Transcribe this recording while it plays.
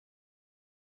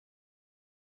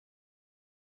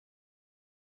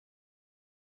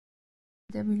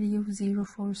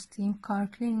W04 steam car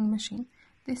cleaning machine.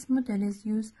 This model is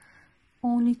used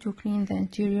only to clean the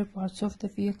interior parts of the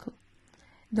vehicle.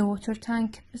 The water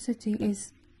tank capacity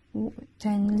is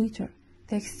 10 liters.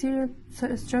 The exterior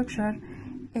structure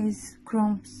is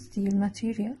chrome steel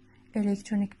material.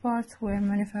 Electronic parts were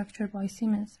manufactured by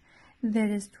Siemens. There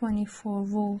is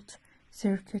 24-volt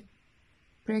circuit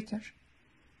breaker.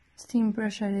 Steam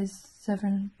pressure is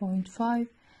 7.5.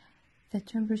 The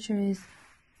temperature is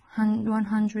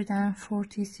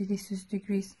 140 Celsius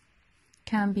degrees.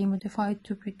 Can be modified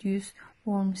to produce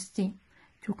warm steam.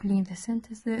 To clean the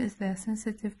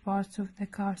sensitive parts of the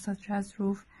car, such as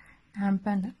roof and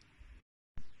panel.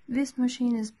 This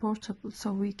machine is portable,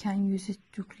 so we can use it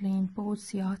to clean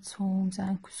boats, yachts, homes,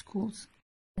 and schools.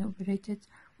 Operated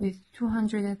with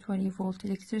 220 volt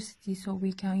electricity, so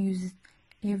we can use it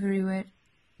everywhere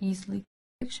easily.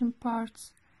 Section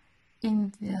parts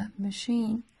in the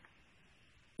machine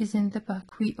is in the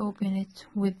back. We open it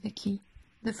with the key.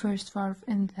 The first valve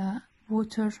in the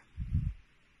water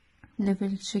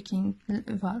level checking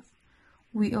valve.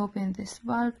 We open this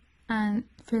valve and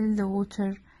fill the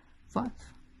water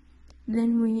valve.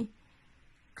 Then we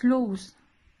close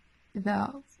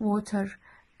the water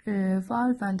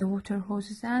valve and the water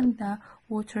hoses and the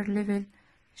water level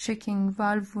checking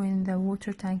valve when the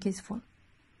water tank is full.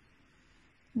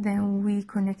 Then we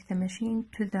connect the machine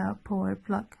to the power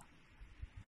plug.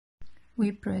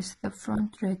 We press the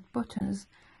front red buttons,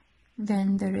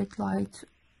 then the red light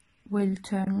will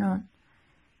turn on,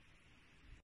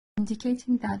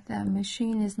 indicating that the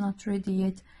machine is not ready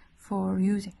yet for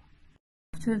using.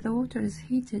 After the water is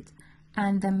heated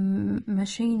and the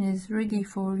machine is ready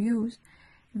for use,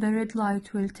 the red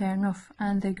light will turn off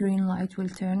and the green light will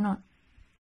turn on.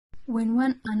 When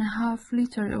 1.5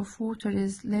 liters of water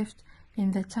is left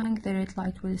in the tank, the red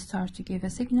light will start to give a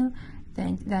signal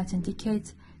that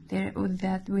indicates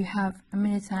that we have 1.5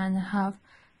 minutes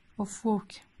of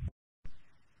work.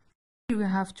 We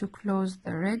have to close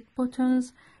the red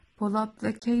buttons, pull up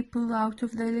the cable out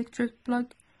of the electric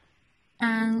plug,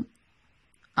 and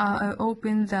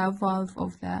open the valve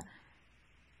of the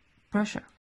pressure.